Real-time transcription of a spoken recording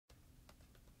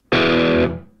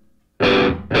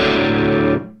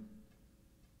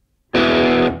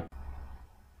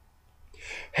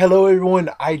Hello,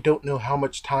 everyone. I don't know how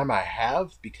much time I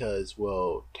have because,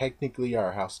 well, technically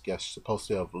our house guest is supposed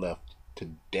to have left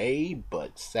today,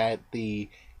 but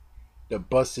sadly the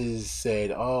buses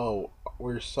said, "Oh,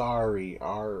 we're sorry.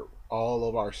 Our all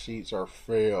of our seats are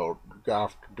filled. We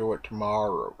have to do it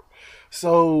tomorrow."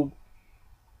 So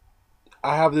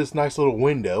I have this nice little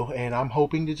window, and I'm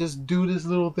hoping to just do this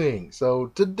little thing. So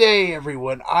today,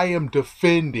 everyone, I am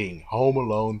defending Home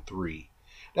Alone 3.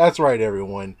 That's right,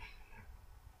 everyone.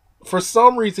 For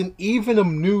some reason, even a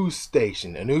news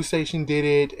station did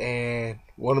it, and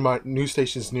one of my news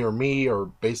stations near me, or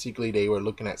basically they were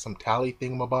looking at some tally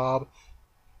thingamabob.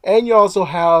 And you also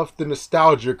have the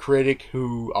Nostalgia Critic,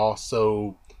 who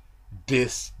also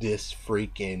dissed this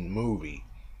freaking movie.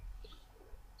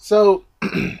 So,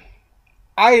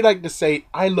 I like to say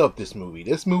I love this movie.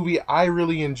 This movie, I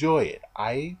really enjoy it.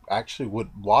 I actually would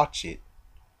watch it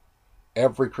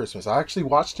every Christmas. I actually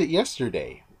watched it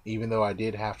yesterday, even though I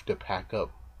did have to pack up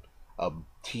a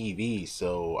TV,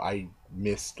 so I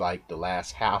missed like the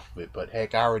last half of it. But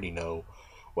heck, I already know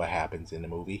what happens in the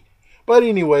movie. But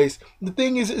anyways, the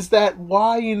thing is that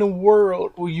why in the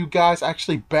world will you guys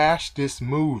actually bash this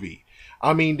movie?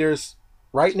 I mean,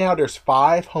 right now there's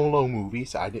 5 Home Alone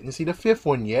movies. I didn't see the 5th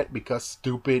one yet because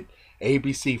stupid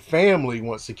ABC Family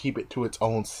wants to keep it to its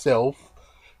own self.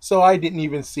 So I didn't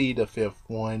even see the 5th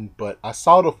one, but I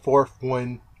saw the 4th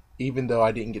one, even though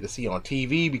I didn't get to see it on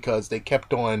TV because they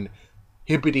kept on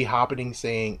hippity hopping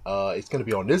saying it's going to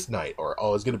be on this night, or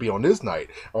oh, it's going to be on this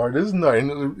night, or this night,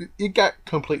 and it got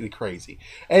completely crazy.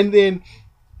 And then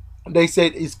they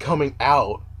said it's coming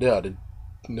out, the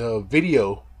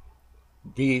video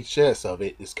VHS of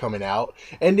it is coming out,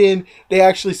 and then they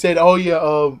actually said, oh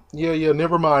yeah,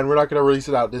 never mind, we're not going to release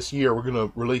it out this year, we're going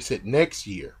to release it next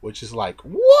year, which is like,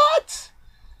 what?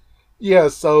 Yeah,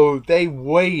 so they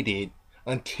waited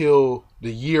until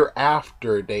the year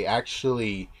after they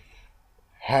actually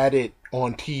had it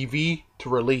on TV to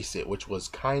release it, which was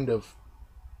kind of...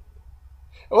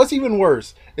 What's even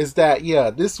worse is that,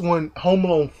 yeah, this one, Home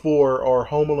Alone 4, or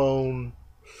Home Alone...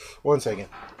 One second.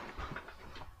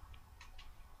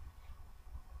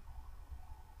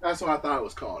 That's what I thought it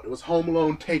was called. It was Home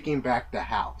Alone Taking Back the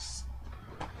House.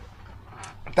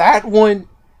 That one,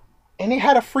 and they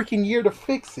had a freaking year to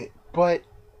fix it, but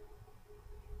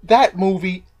that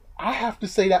movie, I have to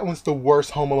say that one's the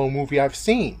worst Home Alone movie I've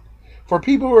seen. For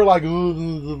people who are like,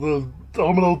 Home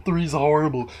Alone 3 is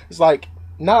horrible, it's like,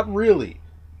 not really.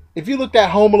 If you looked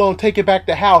at Home Alone Taking Back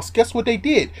the House, guess what they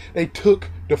did? They took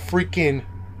the freaking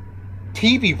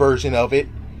TV version of it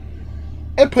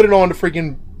and put it on the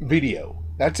freaking video.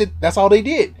 That's it. That's all they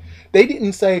did. They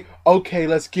didn't say, okay,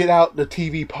 let's get out the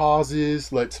TV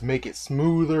pauses, let's make it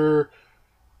smoother.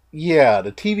 Yeah,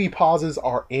 the TV pauses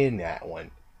are in that one.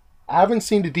 I haven't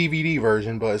seen the DVD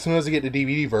version, but as soon as I get the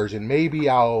DVD version, maybe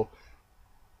I'll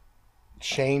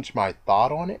change my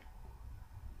thought on it.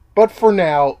 But for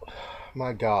now,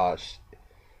 my gosh,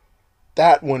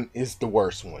 that one is the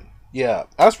worst one. Yeah,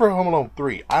 as for Home Alone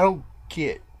 3, I don't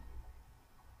get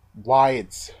why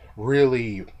it's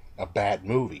really a bad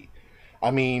movie.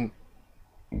 I mean,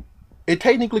 it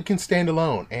technically can stand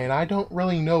alone, and I don't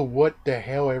really know what the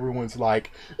hell everyone's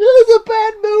like, it's a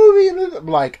bad movie. I'm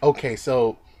like, okay,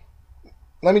 so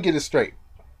let me get this straight.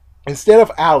 Instead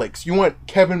of Alex, you want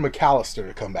Kevin McAllister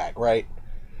to come back, right?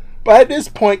 But at this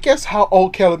point, guess how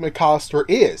old Kevin McAllister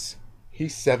is?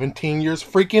 He's 17 years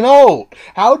freaking old.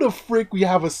 How the frick we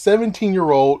have a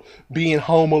 17-year-old being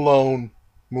Home Alone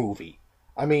movie?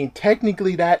 I mean,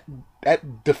 technically that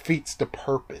defeats the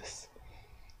purpose.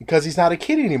 Because he's not a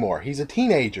kid anymore. He's a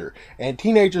teenager. And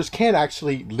teenagers can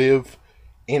actually live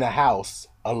in a house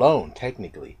alone,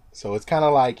 technically. So it's kind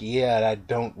of like, yeah, I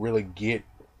don't really get...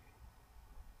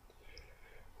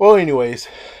 Well, anyways,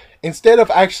 instead of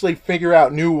actually figure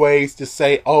out new ways to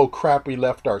say, oh crap, we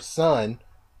left our son,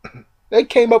 they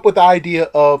came up with the idea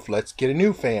of, let's get a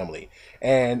new family.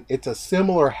 And it's a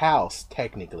similar house,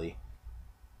 technically.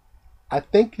 I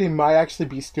think they might actually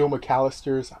be still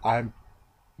McAllisters. I'm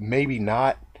maybe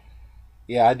not.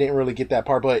 Yeah, I didn't really get that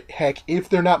part. But heck, if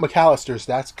they're not McAllisters,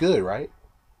 that's good, right?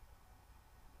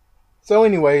 So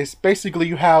anyways, basically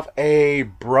you have a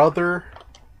brother.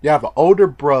 You have an older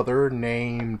brother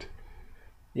named...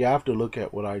 Yeah, I have to look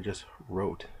at what I just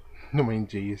wrote. I mean,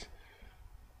 geez.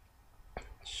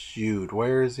 Shoot,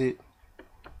 where is it?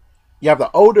 You have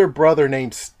the older brother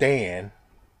named Stan.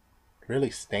 Really,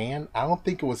 Stan? I don't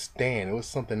think it was Stan. It was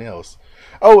something else.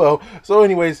 Oh, well. So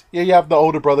anyways, yeah, you have the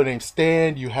older brother named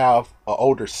Stan. You have an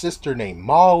older sister named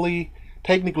Molly.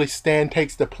 Technically, Stan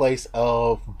takes the place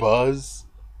of Buzz.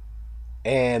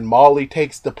 and Molly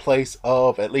takes the place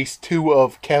of at least two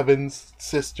of Kevin's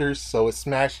sisters, so it's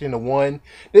smashed into one.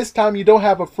 This time you don't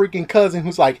have a freaking cousin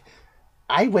who's like,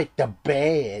 I went to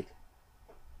bed.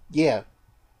 Yeah,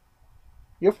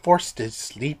 you're forced to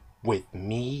sleep with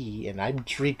me, and I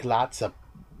drink lots of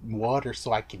water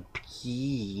so I can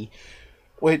pee.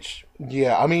 Which,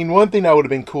 yeah, I mean, one thing that would have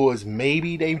been cool is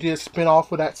maybe they did a spin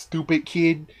off with that stupid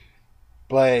kid,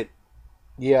 but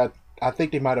yeah, I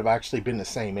think they might have actually been the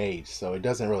same age, so it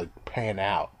doesn't really pan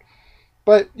out.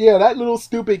 But yeah, that little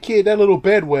stupid kid, that little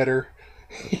bedwetter,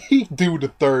 he do the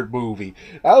third movie.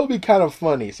 That would be kind of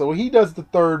funny. So he does the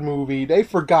third movie. They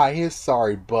forgot his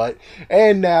sorry butt,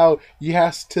 and now he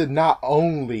has to not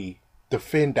only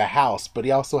defend the house, but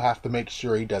he also has to make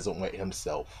sure he doesn't wet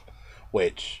himself.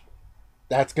 Which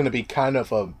that's going to be kind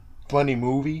of a funny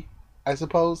movie, I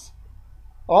suppose.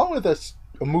 Along with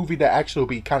a movie that actually will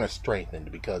be kind of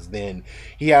strengthened because then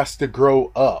he has to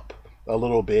grow up a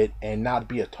little bit and not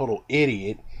be a total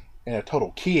idiot and a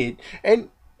total kid and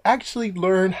actually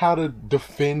learn how to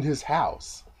defend his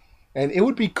house. And it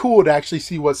would be cool to actually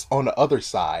see what's on the other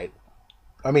side.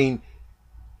 I mean,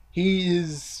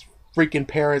 his freaking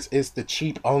parents is the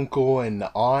cheap uncle and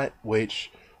the aunt,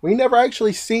 which we never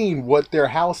actually seen what their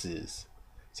house is.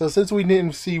 So since we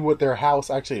didn't see what their house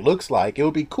actually looks like, it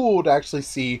would be cool to actually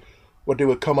see what they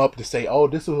would come up to say, oh,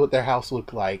 this is what their house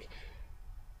looked like.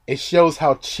 It shows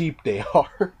how cheap they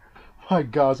are. My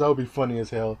gosh, that would be funny as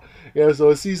hell. Yeah, so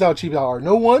it sees how cheap they are.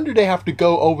 No wonder they have to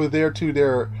go over there to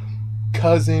their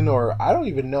cousin, or I don't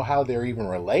even know how they're even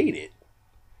related.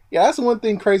 Yeah, that's one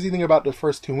crazy thing about the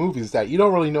first two movies, that you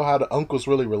don't really know how the uncle's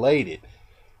really related.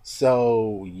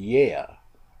 So, yeah.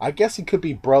 I guess it could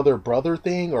be brother-brother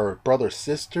thing or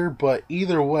brother-sister, but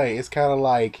either way, it's kind of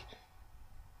like,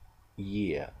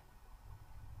 yeah.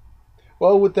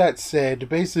 Well, with that said,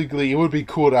 basically, it would be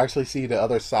cool to actually see the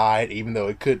other side, even though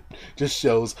it could just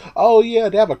shows, oh yeah,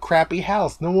 they have a crappy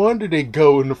house. No wonder they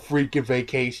go on the freaking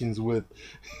vacations with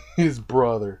his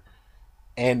brother.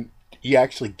 And he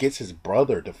actually gets his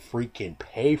brother to freaking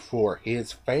pay for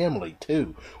his family,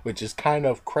 too, which is kind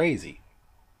of crazy.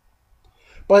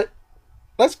 But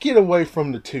let's get away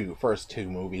from the first two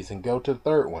movies and go to the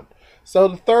third one. So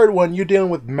the third one, you're dealing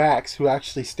with Max, who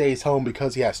actually stays home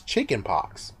because he has chicken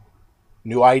pox.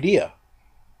 New idea.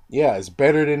 Yeah, it's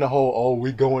better than the whole, oh,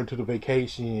 we going to the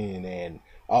vacation and,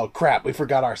 oh crap, we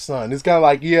forgot our son. It's kind of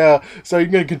like, yeah, so you're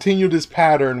going to continue this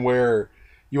pattern where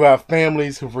you have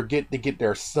families who forget to get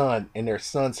their son and their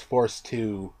son's forced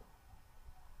to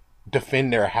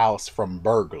defend their house from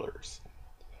burglars.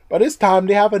 But this time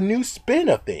they have a new spin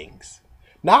of things.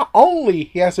 Not only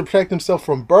he has to protect himself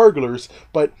from burglars,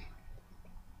 but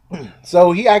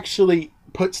so he actually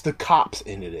puts the cops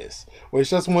into this. Which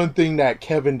that's one thing that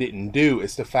Kevin didn't do.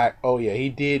 Is the fact, oh yeah, he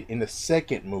did in the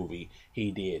second movie,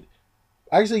 he did.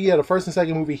 Actually, yeah, the first and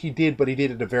second movie he did, but he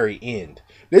did at the very end.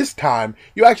 This time,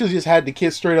 you actually just had the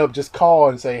kid straight up just call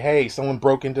and say, hey, someone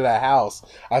broke into that house.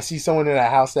 I see someone in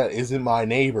that house that isn't my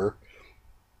neighbor.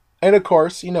 And of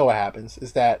course, you know what happens,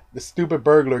 is that the stupid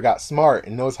burglar got smart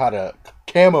and knows how to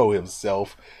camo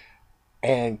himself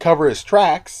and cover his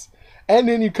tracks. And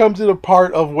then you come to the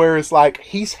part of where it's like,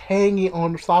 he's hanging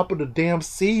on the top of the damn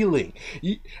ceiling.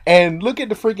 And look at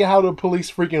the freaking, how the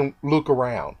police freaking look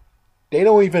around. They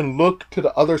don't even look to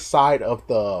the other side of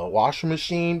the washing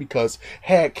machine because,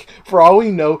 heck, for all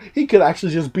we know, he could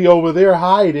actually just be over there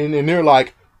hiding. And they're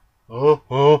like,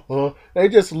 They're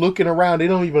just looking around. They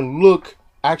don't even look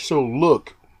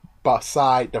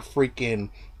beside the freaking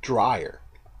dryer.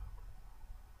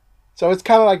 So it's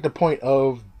kind of like the point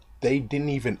of they didn't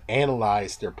even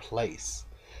analyze their place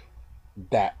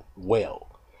that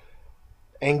well.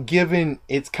 And given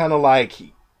it's kind of like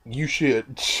you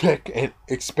should check and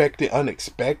expect the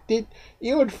unexpected,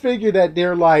 you would figure that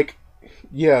they're like,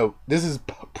 yeah, this is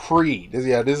pre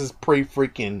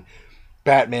freaking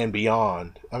Batman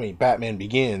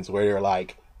Begins, where they're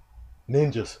like,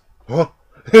 ninjas, huh?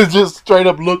 Just straight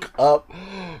up look up,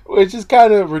 which is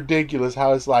kind of ridiculous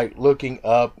how it's like looking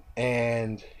up,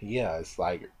 and yeah, it's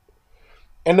like,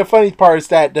 and the funny part is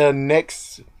that the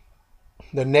next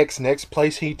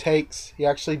place he takes, he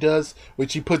actually does,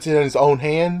 which he puts it in his own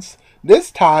hands.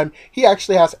 This time, he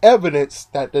actually has evidence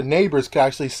that the neighbors can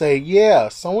actually say, yeah,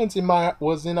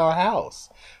 was in our house.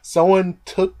 Someone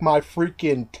took my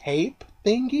freaking tape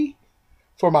thingy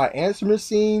for my answer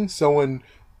machine. Someone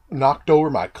knocked over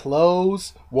my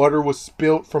clothes. Water was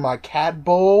spilt from my cat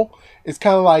bowl. It's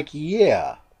kind of like,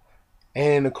 yeah.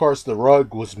 And of course, the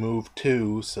rug was moved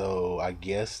too, so I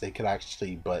guess they could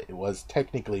actually, but it was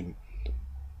technically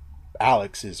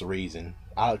Alex's reason.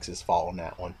 Alex's fault on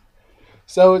that one.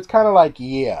 So it's kind of like,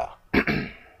 yeah.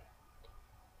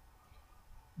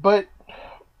 But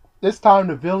this time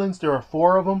the villains, there were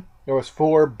four of them. There was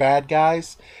four bad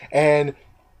guys, and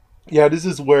yeah, this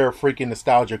is where freaking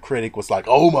Nostalgia Critic was like,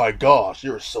 "Oh my gosh,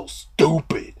 you're so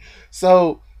stupid."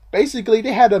 So basically,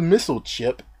 they had a missile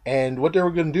chip, and what they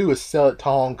were going to do is sell it to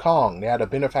Hong Kong. They had a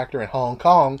benefactor in Hong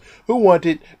Kong who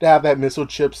wanted to have that missile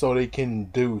chip so they can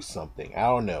do something. I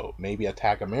don't know, maybe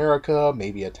attack America,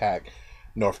 maybe attack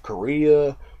North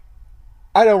Korea.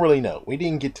 I don't really know. We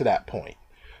didn't get to that point.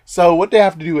 So what they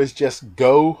have to do is just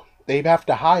go. They have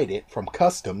to hide it from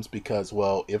customs because,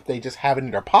 well, if they just have it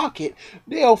in their pocket,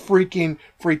 they'll freaking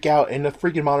freak out, and the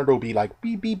freaking monitor will be like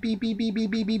beep beep beep beep beep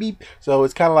beep beep beep beep. So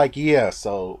it's kind of like, yeah.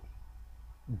 So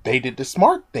they did the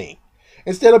smart thing.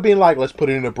 Instead of being like, let's put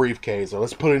it in a briefcase or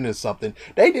let's put it into something,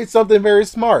 they did something very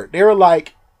smart. They were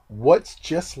like, what's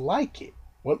just like it?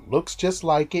 What looks just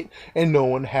like it? And no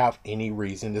one have any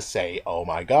reason to say, oh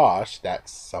my gosh,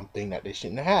 that's something that they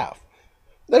shouldn't have.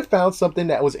 They found something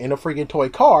that was in a freaking toy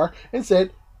car and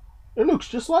said, it looks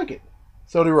just like it.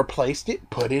 So they replaced it,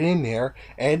 put it in there,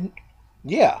 and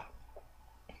yeah,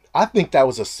 I think that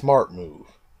was a smart move.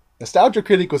 Nostalgia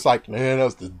Critic was like, man, that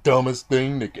was the dumbest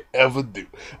thing they could ever do.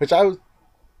 Which I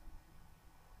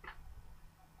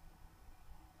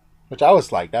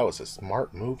was like, that was a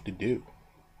smart move to do.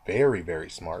 Very, very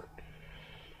smart.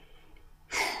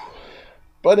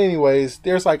 But anyways,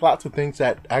 there's like lots of things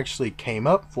that actually came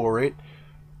up for it.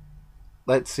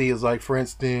 Let's see, it's like, for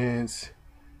instance,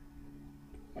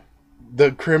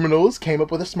 the criminals came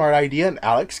up with a smart idea, and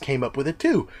Alex came up with it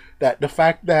too. That the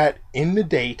fact that in the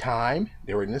daytime,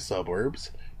 they were in the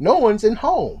suburbs, no one's in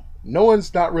home. No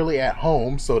one's not really at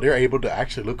home, so they're able to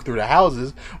actually look through the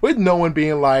houses with no one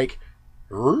being like,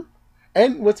 huh?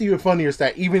 And what's even funnier is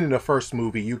that even in the first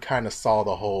movie, you kind of saw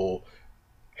the whole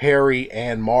Harry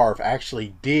and Marv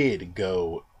actually did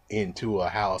go into a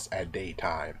house at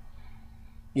daytime.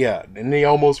 Yeah, and they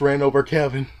almost ran over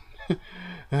Kevin.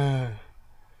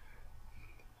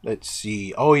 Let's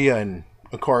see. Oh, yeah, and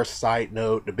of course, side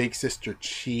note, the big sister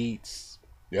cheats.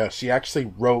 Yeah, she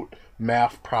actually wrote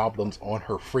math problems on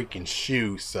her freaking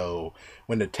shoe, so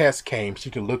when the test came, she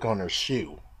could look on her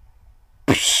shoe.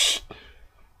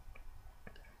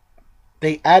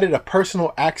 They added a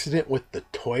personal accident with the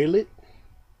toilet.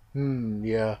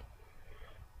 Yeah.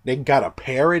 They got a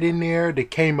parrot in there. They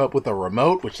came up with a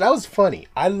remote, which that was funny.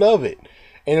 I love it.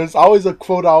 And it's always a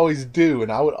quote I always do,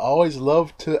 and I would always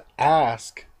love to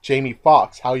ask Jamie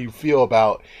Foxx how you feel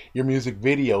about your music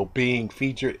video being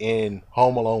featured in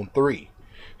Home Alone 3.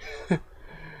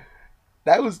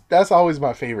 That's always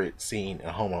my favorite scene in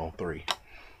Home Alone 3.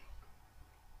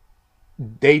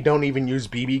 They don't even use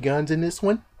BB guns in this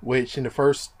one, which in the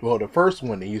first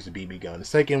one they used a BB gun. The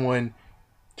second one,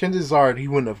 chances are he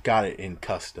wouldn't have got it in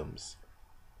customs.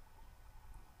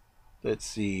 Let's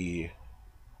see.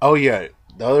 Oh yeah,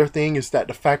 the other thing is that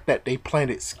the fact that they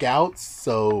planted scouts,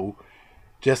 so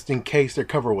just in case their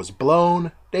cover was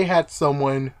blown, they had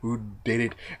someone who did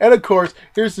it. And of course,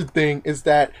 here's the thing, is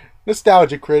that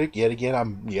Nostalgia Critic, yet again,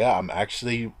 I'm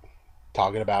actually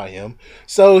talking about him.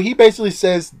 So he basically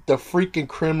says the freaking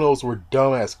criminals were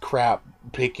dumb as crap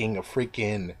picking a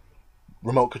freaking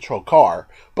remote control car.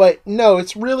 But no,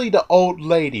 it's really the old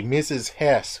lady, Mrs.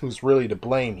 Hess, who's really to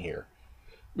blame here.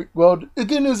 Well, the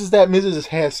good news is that Mrs.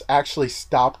 Hess actually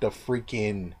stopped a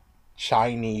freaking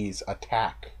Chinese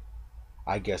attack,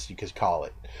 I guess you could call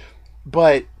it.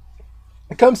 But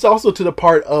it comes also to the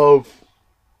part of,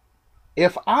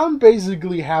 if I'm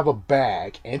basically have a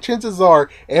bag, and chances are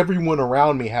everyone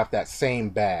around me have that same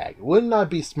bag, wouldn't I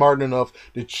be smart enough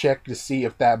to check to see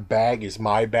if that bag is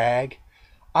my bag?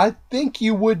 I think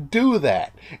you would do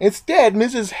that. Instead,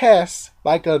 Mrs. Hess,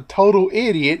 like a total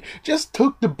idiot, just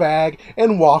took the bag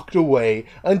and walked away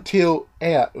until,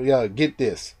 get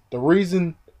this,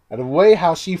 the way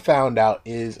how she found out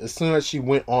is as soon as she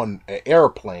went on an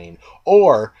airplane,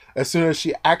 or as soon as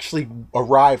she actually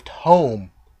arrived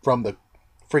home from the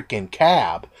freaking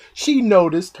cab, she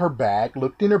noticed her bag,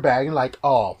 looked in her bag, and like,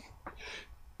 oh,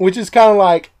 which is kind of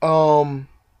like,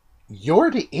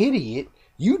 you're the idiot.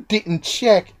 You didn't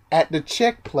check at the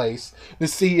check place to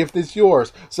see if it's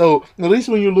yours. So at least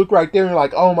when you look right there, you're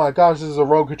like, oh my gosh, this is a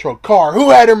remote control car.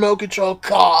 Who had a remote control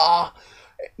car?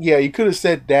 Yeah, you could have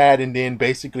said that, and then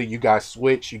basically you guys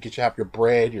switch. You get to have your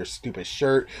bread, your stupid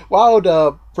shirt, while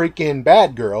the freaking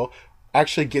bad girl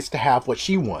actually gets to have what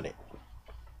she wanted.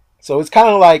 So it's kind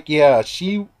of like, yeah,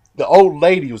 the old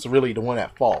lady was really the one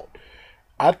at fault.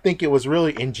 I think it was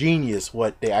really ingenious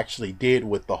what they actually did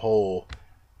with the whole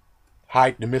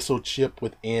hide the missile chip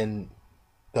within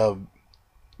the,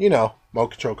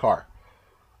 remote control car.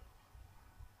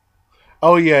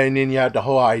 Oh yeah, and then you had the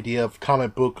whole idea of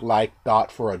comic book like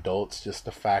thought for adults. Just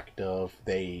the fact of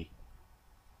they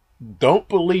don't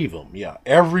believe him. Yeah,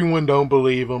 everyone don't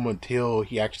believe him until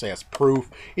he actually has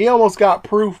proof. He almost got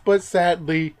proof, but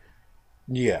sadly,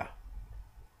 yeah.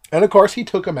 And of course, he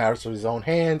took him out of his own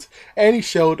hands, and he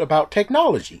showed about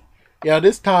technology. Yeah,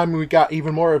 this time we got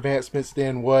even more advancements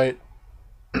than what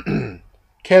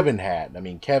Kevin had. I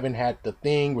mean, Kevin had the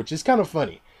thing, which is kind of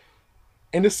funny.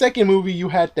 In the second movie, you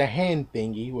had the hand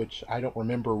thingy, which I don't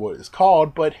remember what it's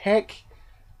called, but heck,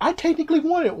 I technically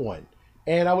wanted one.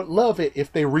 And I would love it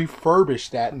if they refurbish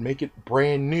that and make it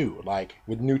brand new, like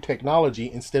with new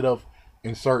technology instead of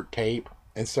insert tape,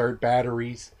 insert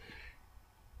batteries.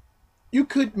 You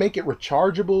could make it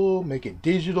rechargeable, make it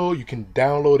digital. You can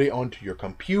download it onto your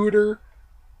computer.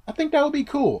 I think that would be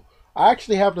cool. I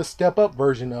actually have the step up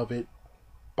version of it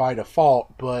by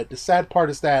default, but the sad part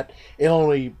is that it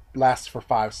only lasts for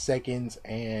 5 seconds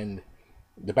and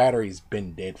the battery's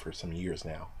been dead for some years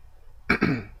now.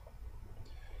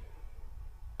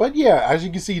 But yeah, as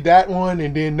you can see, that one,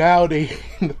 and then now they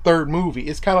in the third movie,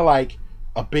 it's kind of like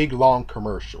a big long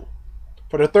commercial.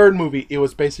 For the third movie, it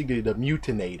was basically the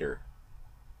Mutinator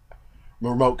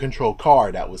remote control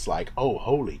car that was like, oh,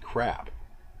 holy crap.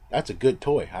 That's a good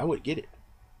toy. I would get it.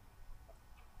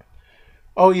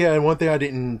 Oh yeah, and one thing I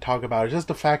didn't talk about is just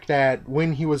the fact that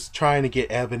when he was trying to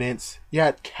get evidence, you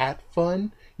had cat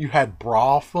fun, you had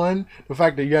bra fun. The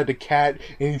fact that you had the cat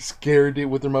and he scared it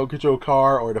with the remote control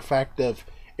car, or the fact that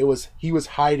he was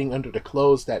hiding under the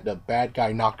clothes that the bad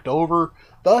guy knocked over.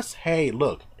 Thus, hey,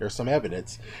 look, there's some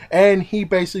evidence. And he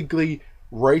basically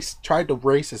tried to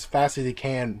race as fast as he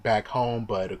can back home,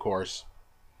 but of course,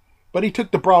 but he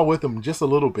took the bra with him just a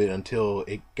little bit until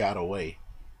it got away.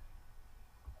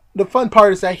 The fun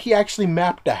part is that he actually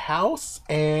mapped the house,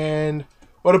 and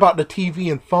what about the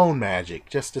TV and phone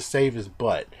magic just to save his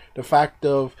butt? The fact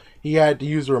of he had to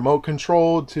use a remote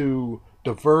control to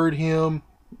divert him,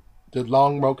 the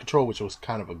long remote control, which was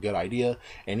kind of a good idea,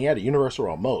 and he had a universal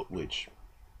remote, which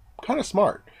kind of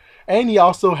smart. And he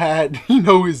also had,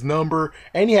 his number,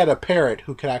 and he had a parrot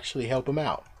who could actually help him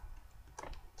out.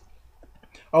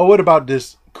 Oh, what about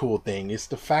this cool thing? It's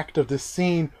the fact of this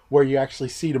scene where you actually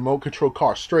see the remote control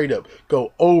car straight up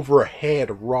go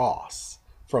overhead Ross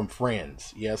from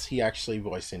Friends. Yes, he actually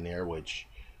voiced in there, which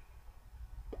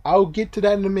I'll get to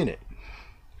that in a minute.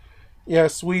 Yeah,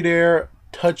 Sweet Air,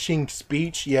 touching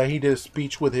speech. Yeah, he did a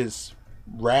speech with his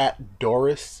rat,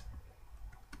 Doris.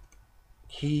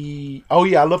 Oh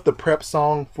yeah, I love the prep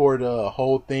song for the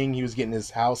whole thing. He was getting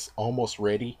his house almost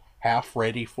ready, half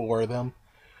ready for them.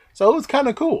 So it was kind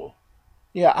of cool.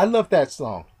 Yeah, I love that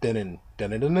song. I know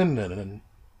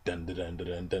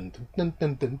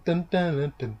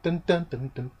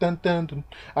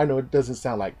it doesn't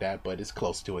sound like that, but it's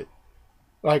close to it.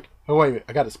 Like, oh wait a minute,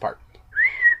 I got this part.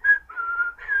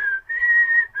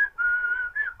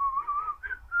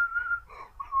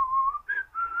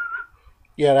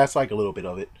 Yeah, that's like a little bit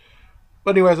of it.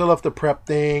 But anyways, I love the prep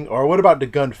thing. Or what about the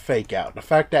gun fake out? The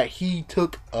fact that he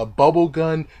took a bubble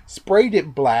gun, sprayed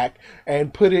it black,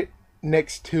 and put it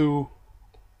next to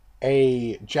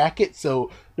a jacket. So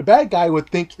the bad guy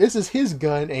would think this is his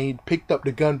gun, and he picked up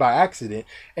the gun by accident.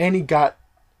 And he got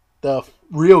the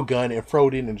real gun and threw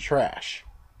it in the trash.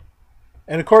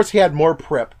 And of course, he had more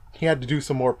prep. He had to do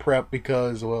some more prep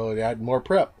because, well, he had more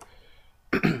prep.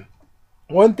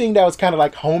 One thing that was kind of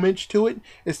like homage to it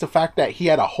is the fact that he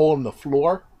had a hole in the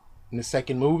floor in the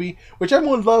second movie, which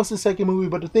everyone loves the second movie,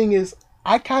 but the thing is,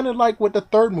 I kind of like what the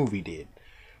third movie did.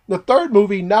 The third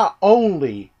movie not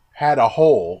only had a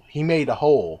hole, he made a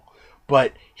hole,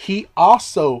 but he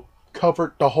also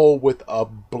covered the hole with a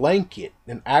blanket,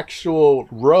 an actual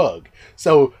rug.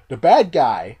 So the bad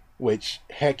guy, which,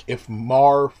 heck, if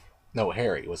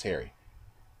Harry, it was Harry.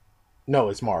 No,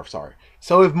 it's Marv, sorry.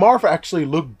 So if Marv actually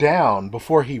looked down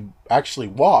before he actually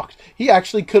walked, he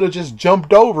actually could have just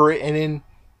jumped over it and then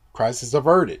crisis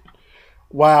averted.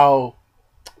 While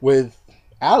with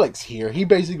Alex here, he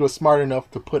basically was smart enough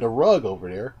to put a rug over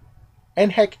there.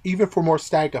 And heck, even for more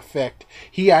static effect,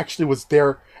 he actually was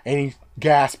there and he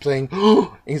gasped saying, and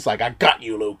he's like, I got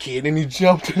you, little kid. And he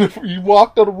jumped, he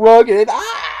walked on the rug and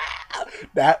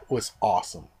that was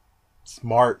awesome.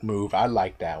 Smart move. I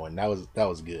like that one. That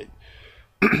was good.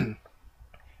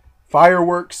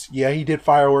 Fireworks, yeah, he did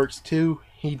fireworks too.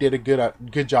 He did a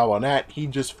good job on that. He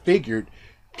just figured,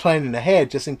 planning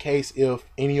ahead, just in case if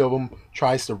any of them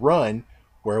tries to run,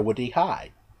 where would he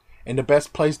hide? And the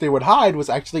best place they would hide was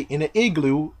actually in an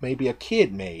igloo, maybe a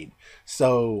kid made.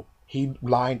 So he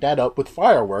lined that up with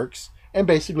fireworks and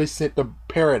basically sent the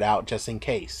parrot out just in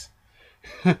case.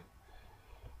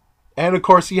 And of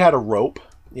course, he had a rope.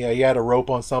 Yeah, he had a rope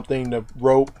on something. The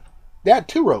rope, they had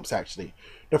two ropes actually.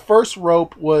 The first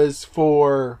rope was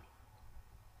for,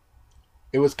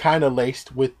 it was kind of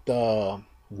laced with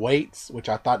weights, which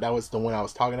I thought that was the one I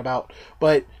was talking about.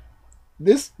 But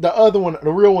the other one,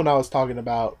 the real one I was talking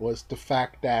about was the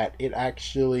fact that it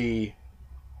actually,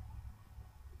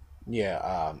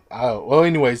 yeah. Well,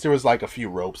 anyways, there was like a few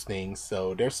ropes things,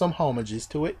 so there's some homages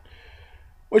to it,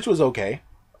 which was okay.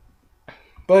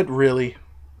 But really,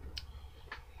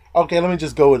 okay, let me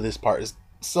just go with this part.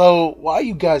 So, why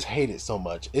you guys hate it so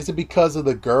much? Is it because of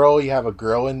the girl? You have a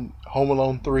girl in Home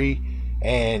Alone 3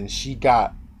 and she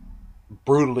got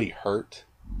brutally hurt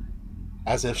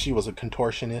as if she was a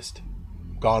contortionist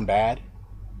gone bad?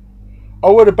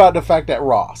 Or what about the fact that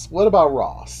Ross? What about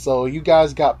Ross? So, you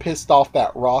guys got pissed off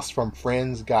that Ross from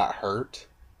Friends got hurt?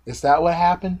 Is that what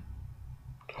happened?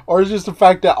 Or is it just the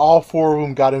fact that all four of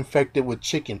them got infected with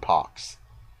chicken pox?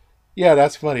 Yeah,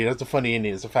 that's funny. That's the funny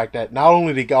ending. Is the fact that not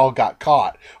only they all got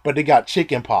caught, but they got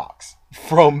chicken pox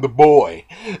from the boy.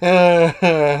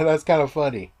 That's kind of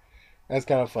funny. That's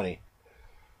kind of funny.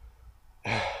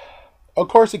 Of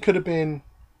course, it could have been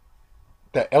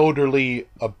the elderly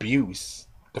abuse.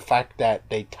 The fact that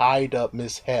they tied up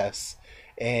Miss Hess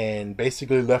and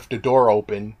basically left the door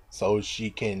open so she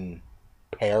can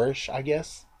perish, I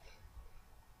guess.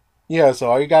 Yeah,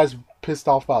 so are you guys pissed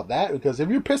off about that? Because if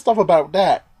you're pissed off about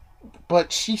that,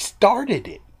 but she started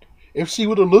it. If she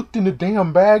would have looked in the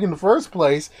damn bag in the first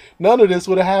place, none of this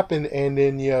would have happened, and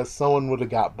then yeah, someone would have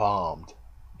got bombed.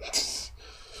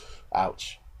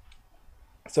 Ouch.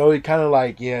 So it kind of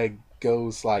like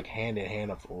goes like hand in hand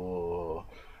of. Oh.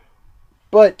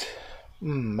 But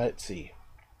let's see.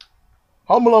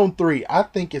 Home Alone 3, I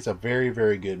think it's a very,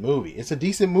 very good movie. It's a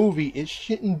decent movie. It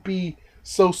shouldn't be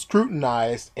so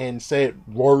scrutinized and said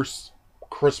worst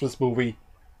Christmas movie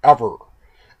ever.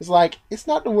 It's like, it's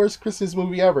not the worst Christmas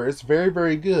movie ever. It's very,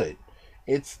 very good.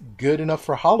 It's good enough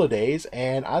for holidays,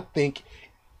 and I think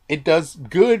it does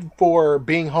good for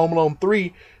being Home Alone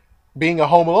 3, being a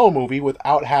Home Alone movie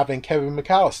without having Kevin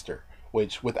McAllister.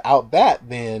 Which, without that,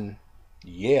 then,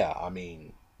 yeah, I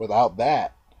mean, without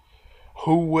that,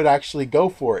 who would actually go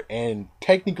for it? And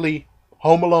technically,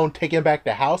 Home Alone Taking Back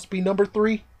the House be number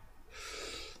 3?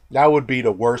 That would be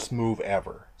the worst move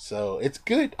ever. So, it's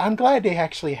good. I'm glad they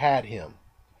actually had him.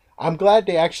 I'm glad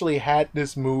they actually had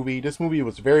this movie. This movie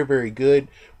was very, very good.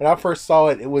 When I first saw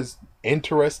it, it was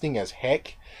interesting as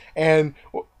heck. And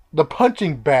the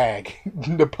punching bag,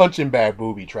 the punching bag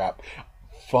booby trap,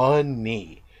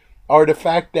 funny. Or the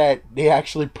fact that they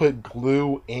actually put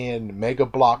glue in Mega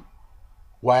Block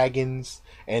wagons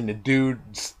and the dude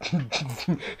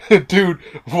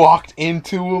walked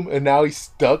into him and now he's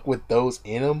stuck with those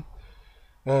in him.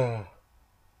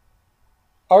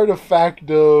 Or the fact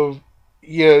of,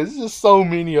 yeah, there's just so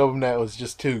many of them that was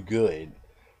just too good.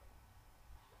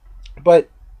 But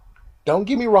don't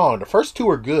get me wrong, the first two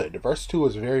are good. The first two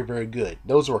was very, very good.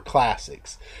 Those were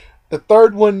classics. The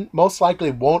third one most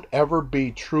likely won't ever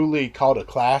be truly called a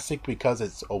classic because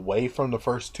it's away from the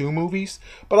first two movies.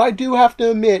 But I do have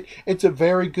to admit, it's a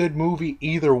very good movie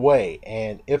either way.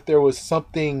 And if there was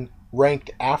something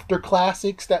ranked after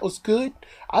classics that was good,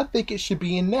 I think it should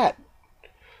be in that.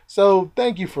 So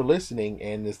thank you for listening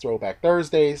and this Throwback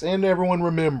Thursdays. And everyone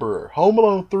remember, Home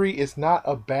Alone 3 is not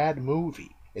a bad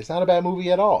movie. It's not a bad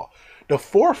movie at all. The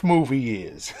fourth movie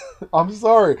is. I'm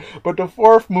sorry, but the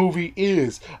fourth movie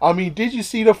is. I mean, did you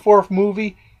see the fourth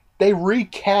movie? They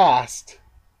recast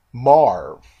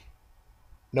Marv.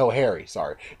 No, Harry,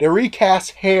 sorry. They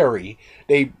recast Harry.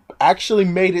 They actually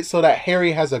made it so that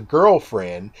Harry has a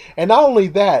girlfriend. And not only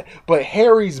that, but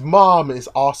Harry's mom is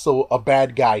also a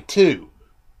bad guy too.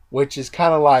 Which is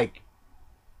kind of like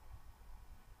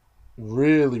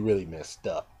really, really messed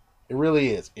up. It really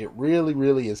is. It really,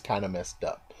 really is kind of messed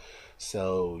up.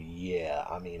 So, yeah.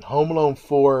 I mean, Home Alone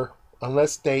 4,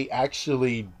 unless they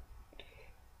actually...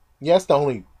 Yeah,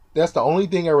 that's the only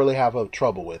thing I really have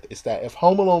trouble with. Is that if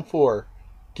Home Alone 4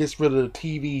 gets rid of the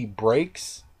TV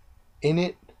breaks in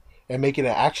it and make it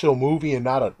an actual movie and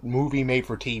not a movie made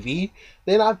for TV,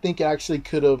 then I think it actually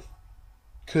could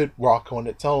rock on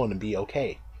its own and be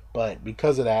okay. But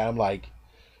because of that, I'm like,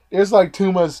 there's like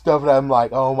too much stuff that I'm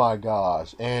like, oh my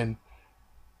gosh. And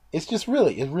it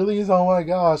really is, oh my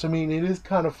gosh. I mean, it is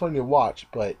kind of fun to watch,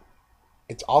 but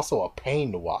it's also a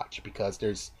pain to watch because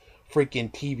there's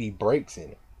freaking TV breaks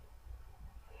in it.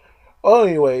 Well,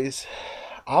 anyways,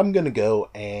 I'm going to go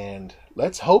and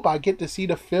let's hope I get to see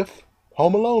the 5th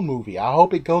Home Alone movie. I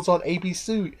hope it goes on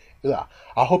ABC.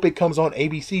 I hope it comes on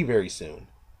ABC very soon.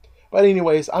 But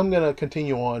anyways, I'm going to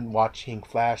continue on watching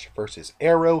Flash versus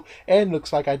Arrow. And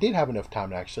looks like I did have enough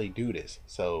time to actually do this.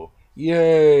 So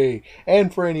Yay!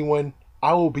 And for anyone,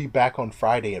 I will be back on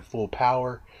Friday at full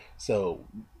power. So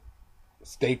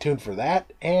stay tuned for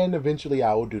that. And eventually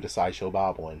I will do the Sideshow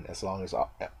Bob one, as long as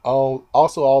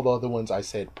also all the other ones I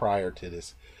said prior to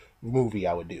this movie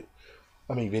I would do.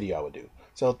 Video I would do.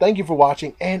 So thank you for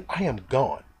watching, and I am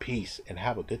gone. Peace, and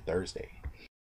have a good Thursday.